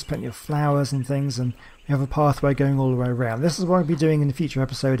down, there's plenty of flowers and things, and we have a pathway going all the way around. This is what I'll be doing in the future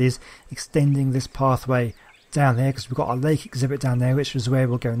episode, is extending this pathway down there, because we've got our lake exhibit down there, which is where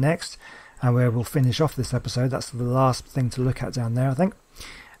we'll go next and where we'll finish off this episode. That's the last thing to look at down there, I think.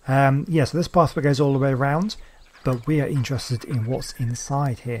 Yeah, so this pathway goes all the way around, but we are interested in what's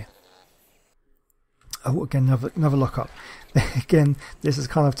inside here. Oh, again, another lock-up. Again, this is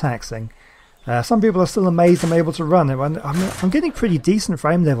kind of taxing. Some people are still amazed I'm able to run it. I'm getting pretty decent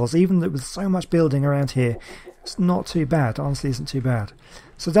frame levels, even with so much building around here. It's not too bad, honestly isn't too bad.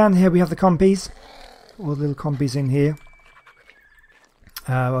 So down here we have the compies, all the little compies in here.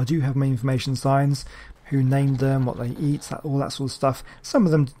 I do have my information signs, who named them, what they eat, all that sort of stuff. A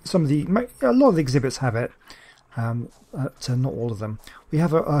lot of the exhibits have it, not all of them. We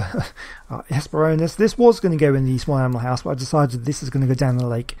have a Hesperornis. This was going to go in the small animal house, but I decided this is going to go down the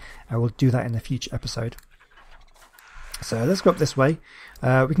lake. I will do that in a future episode. So let's go up this way.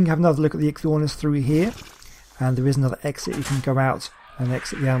 We can have another look at the Ichthyornis through here, and there is another exit. You can go out and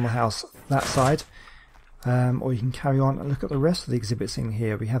exit the animal house that side, or you can carry on and look at the rest of the exhibits in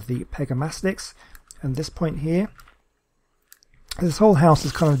here. We have the Pegamastix, and this point here. This whole house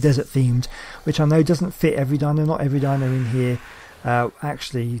is kind of desert themed, which I know doesn't fit every dino. Not every dino in here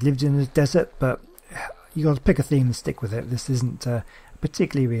actually lived in the desert, but you got to pick a theme and stick with it. This isn't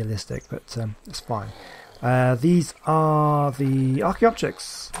particularly realistic, but it's fine. These are the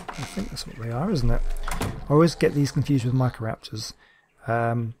Archaeopteryx. I think that's what they are, isn't it? I always get these confused with Microraptors.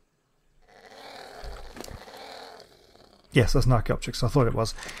 Yes, that's an Archaeopteryx. I thought it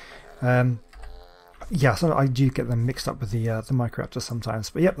was. Yeah, so I do get them mixed up with the Microraptor sometimes.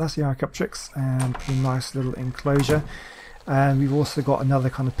 But yep, that's the Archaeopteryx, and pretty nice little enclosure. And we've also got another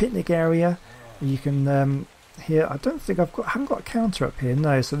kind of picnic area. You can here. I don't think I haven't got a counter up here.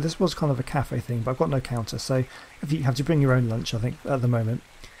 No, so this was kind of a cafe thing, but I've got no counter. So if you have to bring your own lunch, I think at the moment.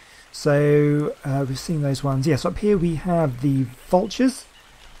 So we've seen those ones. Yes, up here we have the vultures.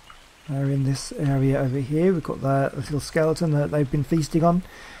 They're in this area over here. We've got the little skeleton that they've been feasting on.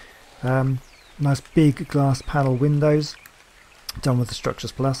 Nice big glass panel windows, done with the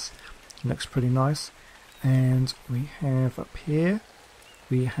Structures Plus. Looks pretty nice. And we have up here,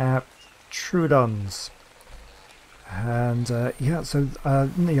 we have Troodons. And yeah, so a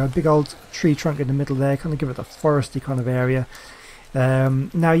big old tree trunk in the middle there, kind of give it a foresty kind of area.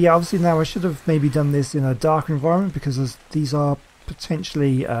 Now, yeah, obviously now I should have maybe done this in a darker environment, because these are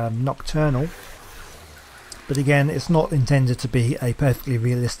potentially nocturnal. But again, it's not intended to be a perfectly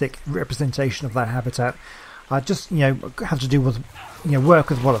realistic representation of that habitat. I just, have to do with, work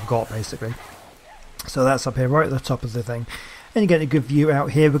with what I've got, basically. So that's up here, right at the top of the thing. And you get a good view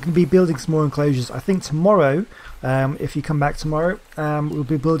out here. We're going to be building some more enclosures. I think tomorrow, if you come back tomorrow, we'll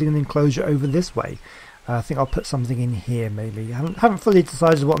be building an enclosure over this way. I think I'll put something in here, maybe. I haven't fully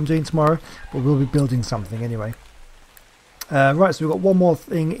decided what I'm doing tomorrow, but we'll be building something anyway. Right, so we've got one more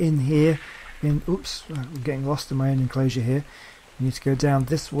thing in here. Oops, I'm getting lost in my own enclosure here. We need to go down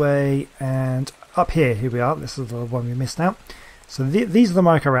this way and up here. Here we are. This is the one we missed out. So these are the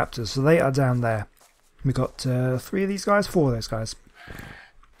Microraptors. So they are down there. We've got 3 of these guys, 4 of those guys.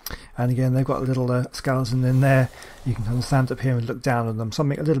 And again, they've got a little skeleton in there. You can kind of stand up here and look down on them.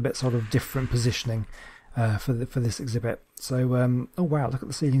 Something a little bit sort of different positioning for this exhibit. So, oh wow, look at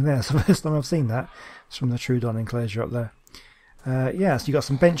the ceiling there. It's the first time I've seen that. It's from the Trudon enclosure up there. Yeah, so you've got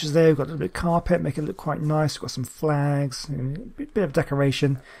some benches there. We've got a little bit of carpet, make it look quite nice. We've got some flags, a bit of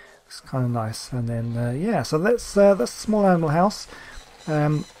decoration. It's kind of nice. And then, yeah, so that's a small animal house.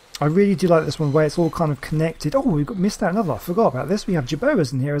 I really do like this one where it's all kind of connected. Oh, we've missed out another. I forgot about this. We have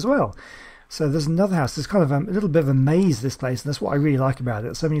Jerboas in here as well. So there's another house. There's kind of a little bit of a maze, this place, and that's what I really like about it.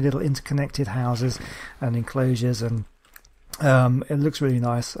 There's so many little interconnected houses and enclosures, and it looks really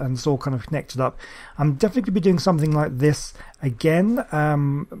nice, and it's all kind of connected up. I'm definitely going to be doing something like this again,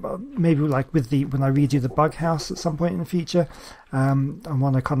 maybe like with when I redo the bug house at some point in the future. I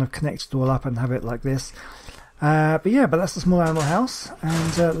want to kind of connect it all up and have it like this. But yeah, but that's the small animal house,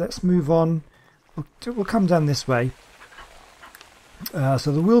 and let's move on. We'll come down this way.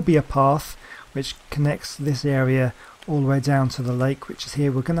 So there will be a path which connects this area all the way down to the lake, which is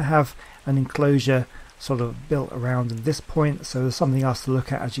here. We're going to have an enclosure sort of built around at this point, so there's something else to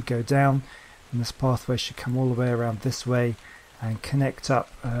look at as you go down. And this pathway should come all the way around this way and connect up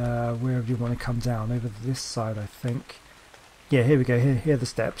wherever you want to come down, over this side, I think. Yeah, here we go. Here are the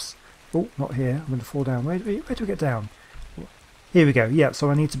steps. Oh, not here. I'm going to fall down. Where do we get down? Here we go. Yeah,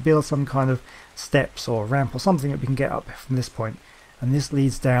 so I need to build some kind of steps or ramp or something that we can get up from this point. And this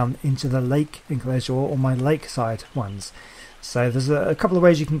leads down into the lake enclosure, or my lakeside ones. So there's a couple of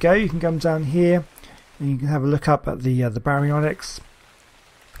ways you can go. You can come down here and you can have a look up at the baryonyx.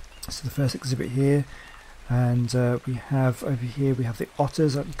 So the first exhibit here. And we have over here, we have the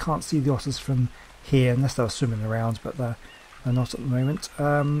otters. You can't see the otters from here unless they're swimming around, but they're not at the moment.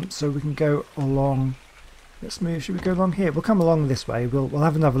 So we can go along. Let's move. Should we go along here? We'll come along this way. We'll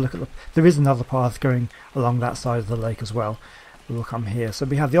have another look at there is another path going along that side of the lake as well. We'll come here. So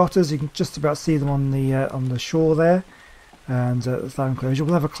we have the otters. You can just about see them on the shore there, and that enclosure.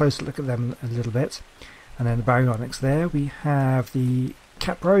 We'll have a closer look at them a little bit. And then the baryonyx there. We have the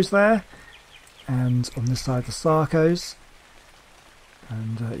capros there, and on this side the sarcos.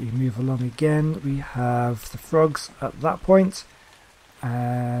 And you move along again. We have the frogs at that point,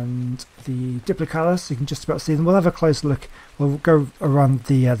 and the diplocalus. You can just about see them. We'll have a closer look. We'll go around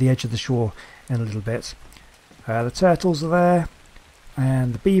the edge of the shore in a little bit. The turtles are there,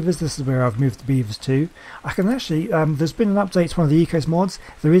 and the beavers. This is where I've moved the beavers to. I can actually, there's been an update to one of the ecos mods.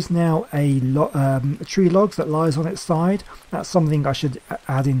 There is now a tree logs that lies on its side. That's something I should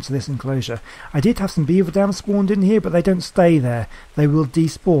add into this enclosure. I did have some beaver dams spawned in here, but they don't stay there. They will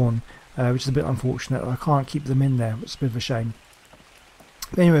despawn, which is a bit unfortunate. I can't keep them in there, which is a bit of a shame.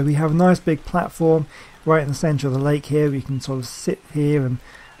 But anyway, we have a nice big platform right in the centre of the lake here. We can sort of sit here and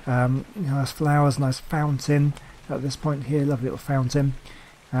nice flowers, nice fountain at this point here, lovely little fountain.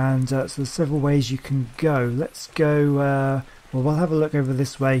 And so there's several ways you can go. Let's go, well, we'll have a look over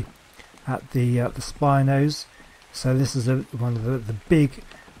this way at the spinos. So this is one of the big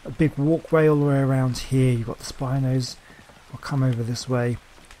walkway all the way around here. You've got the spinos. We'll come over this way.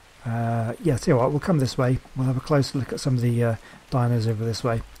 Yeah, tell you what, we'll come this way. We'll have a closer look at some of the dinos over this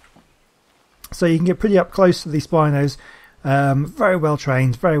way. So you can get pretty up close to these spinos. Very well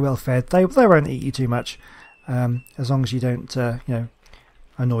trained, very well fed. They won't eat you too much, as long as you don't,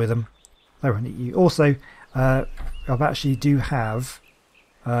 annoy them. They won't eat you. Also, I actually do have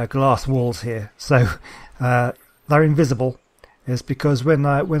glass walls here, so they're invisible. It's because when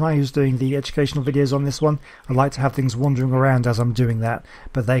I was doing the educational videos on this one, I like to have things wandering around as I'm doing that,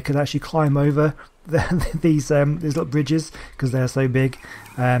 but they could actually climb over these little bridges because they're so big.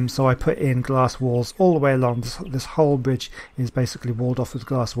 So I put in glass walls all the way along. This whole bridge is basically walled off with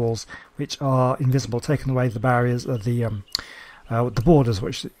glass walls, which are invisible, taking away the barriers of the borders,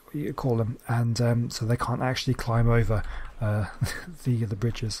 which you call them, and so they can't actually climb over the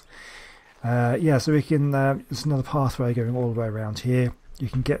bridges. Yeah, so we can. There's another pathway going all the way around here. You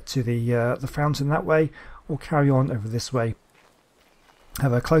can get to the fountain that way, or carry on over this way.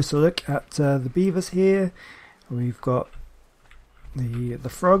 Have a closer look at the beavers here. We've got the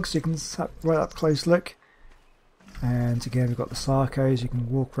frogs. You can right up close look, and again we've got the sarcos. You can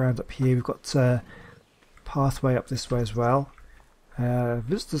walk around up here. We've got pathway up this way as well.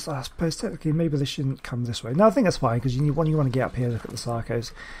 Visitors, I suppose technically maybe they shouldn't come this way. No, I think that's fine because you want to get up here, look at the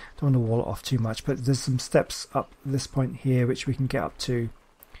sarcos. Don't want to wall it off too much, but there's some steps up this point here which we can get up to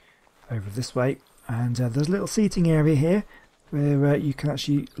over this way. And there's a little seating area here. where you can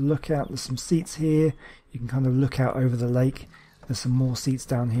actually look out. There's some seats here. You can kind of look out over the lake. There's some more seats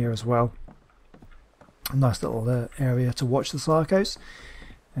down here as well. A nice little area to watch the Sarcos.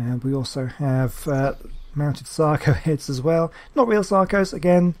 And we also have mounted Sarco heads as well. Not real Sarcos,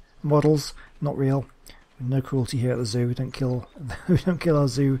 again, models, not real. No cruelty here at the zoo. We don't kill our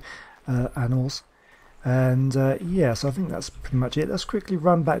zoo animals. And yeah, so I think that's pretty much it. Let's quickly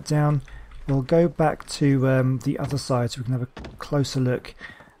run back down. We'll go back to the other side so we can have a closer look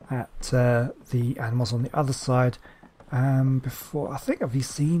at the animals on the other side. Before, I think, have we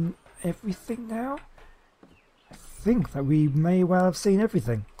seen everything now? I think that we may well have seen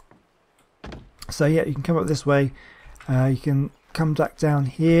everything. So yeah, you can come up this way. You can come back down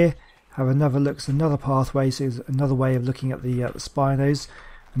here, have another look. It's another pathway, so it's another way of looking at the spinos.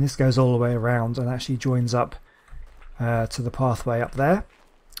 And this goes all the way around and actually joins up to the pathway up there.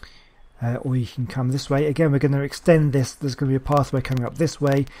 Or you can come this way. Again, we're going to extend this. There's going to be a pathway coming up this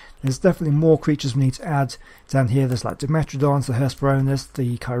way. There's definitely more creatures we need to add down here. There's like Dimetrodons, the Hesperornis,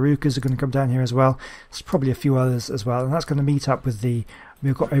 the Kairukas are going to come down here as well. There's probably a few others as well. And that's going to meet up with the...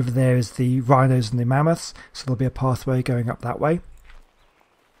 We've got over there is the rhinos and the mammoths. So there'll be a pathway going up that way.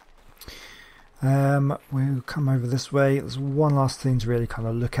 We'll come over this way. There's one last thing to really kind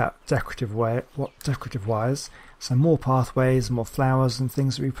of look at decorative wise. So more pathways, more flowers and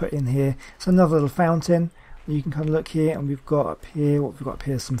things that we put in here. It's another little fountain. You can kind of look here, and we've got up here, what we've got up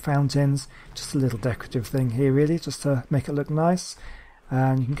here, some fountains. Just a little decorative thing here, really, just to make it look nice.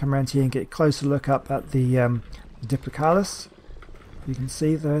 And you can come around here and get a closer look up at the Diplocalis. You can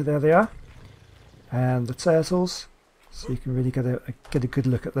see there they are, and the turtles. So you can really get a good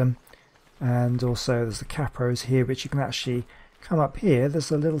look at them. And also there's the capros here, which you can actually come up here.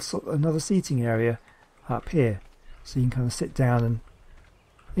 There's a little another seating area up here, so you can kind of sit down. And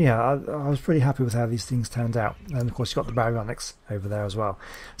yeah, I was pretty happy with how these things turned out. And of course you've got the baryonyx over there as well.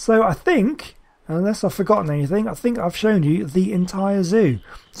 So I think, unless I've forgotten anything, I think I've shown you the entire zoo.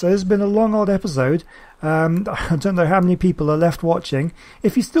 So this has been a long old episode. I don't know how many people are left watching.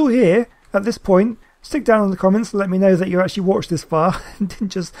 If you're still here at this point, stick down in the comments and let me know that you actually watched this far and didn't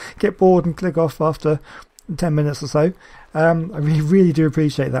just get bored and click off after 10 minutes or so. I really do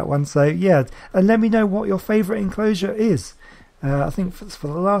appreciate that one. So yeah, and let me know what your favourite enclosure is. I think for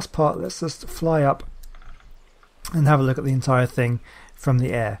the last part, let's just fly up and have a look at the entire thing from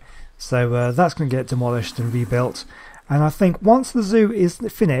the air. So that's going to get demolished and rebuilt. And I think once the zoo is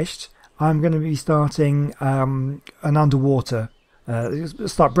finished, I'm going to be starting an underwater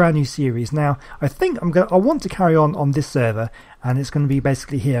start a brand new series. Now I think I want to carry on this server, and it's going to be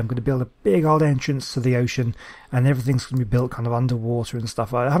basically here. I'm going to build a big old entrance to the ocean, and everything's going to be built kind of underwater and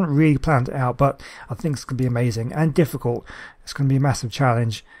stuff. I haven't really planned it out, but I think it's going to be amazing and difficult. It's going to be a massive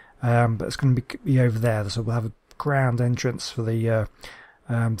challenge, but it's going to be over there, so we'll have a grand entrance for the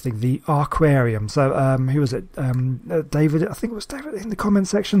the aquarium. So who was it? David, I think it was David in the comment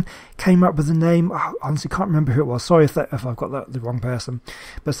section, came up with the name. I honestly can't remember who it was. Sorry if I've got the wrong person,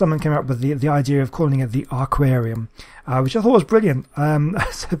 but someone came up with the idea of calling it the aquarium, which I thought was brilliant.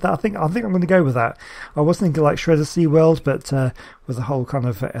 So that, I think I'm going to go with that. I was thinking like Shredder SeaWorld, but with the whole kind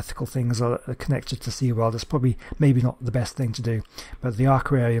of ethical things connected to SeaWorld, it's probably maybe not the best thing to do. But the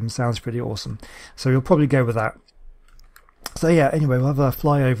aquarium sounds pretty awesome, so we'll probably go with that. So yeah, anyway, we'll have a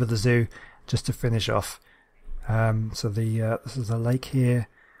fly over the zoo just to finish off. So this is the lake here.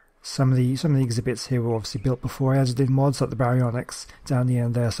 Some of the exhibits here were obviously built before, as did mods like the baryonyx down the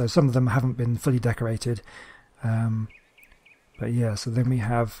end there. So some of them haven't been fully decorated. But yeah, so then we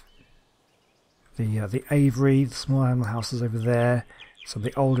have the aviary, the small animal houses over there. Some of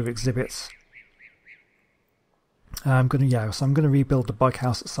the older exhibits. I'm gonna rebuild the bug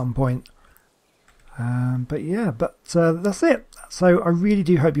house at some point. But that's it. So I really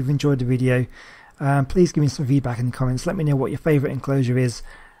do hope you've enjoyed the video. Please give me some feedback in the comments. Let me know what your favourite enclosure is.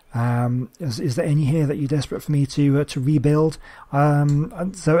 Is there any here that you're desperate for me to rebuild?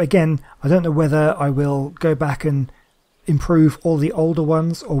 So again, I don't know whether I will go back and improve all the older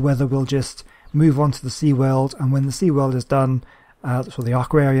ones, or whether we'll just move on to the SeaWorld, and when the SeaWorld is done, so the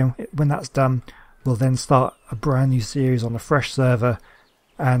aquarium, when that's done, we'll then start a brand new series on a fresh server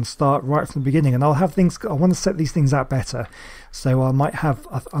and start right from the beginning. And I'll have things, I want to set these things out better, so I might have,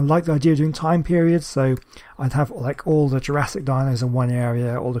 I like the idea of doing time periods, so I'd have like all the Jurassic dinos in one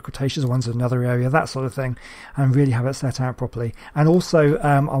area, all the Cretaceous ones in another area, that sort of thing, and really have it set out properly. And also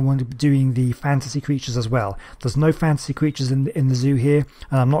I want to be doing the fantasy creatures as well. There's no fantasy creatures in the zoo here,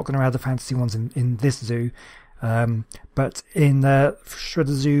 and I'm not going to add the fantasy ones in this zoo, but in Shredder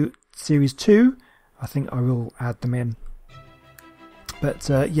Zoo Series 2 I think I will add them in. But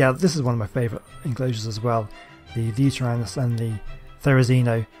yeah, this is one of my favourite enclosures as well. the Uterus and the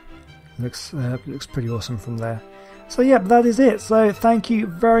Therizino. Looks pretty awesome from there. So yeah, that is it. So thank you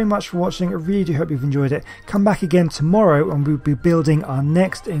very much for watching. I really do hope you've enjoyed it. Come back again tomorrow and we'll be building our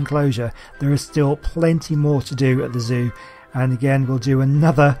next enclosure. There is still plenty more to do at the zoo. And again, we'll do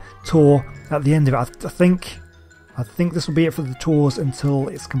another tour at the end of it. I think this will be it for the tours until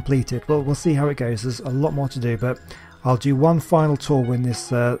it's completed. Well, we'll see how it goes. There's a lot more to do, but I'll do one final tour when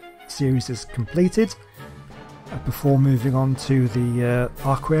this series is completed before moving on to the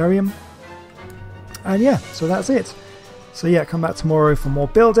aquarium. And yeah, so that's it. So yeah, come back tomorrow for more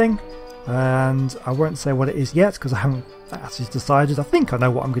building, and I won't say what it is yet because I haven't actually decided. I think I know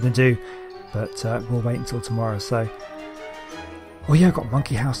what I'm going to do, but we'll wait until tomorrow. So, oh yeah, I've got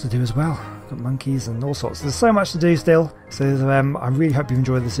monkey house to do as well. I've got monkeys and all sorts. There's so much to do still. So I really hope you've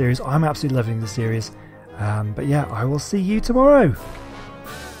enjoyed the series. I'm absolutely loving the series. But yeah, I will see you tomorrow.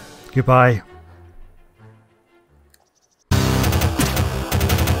 Goodbye.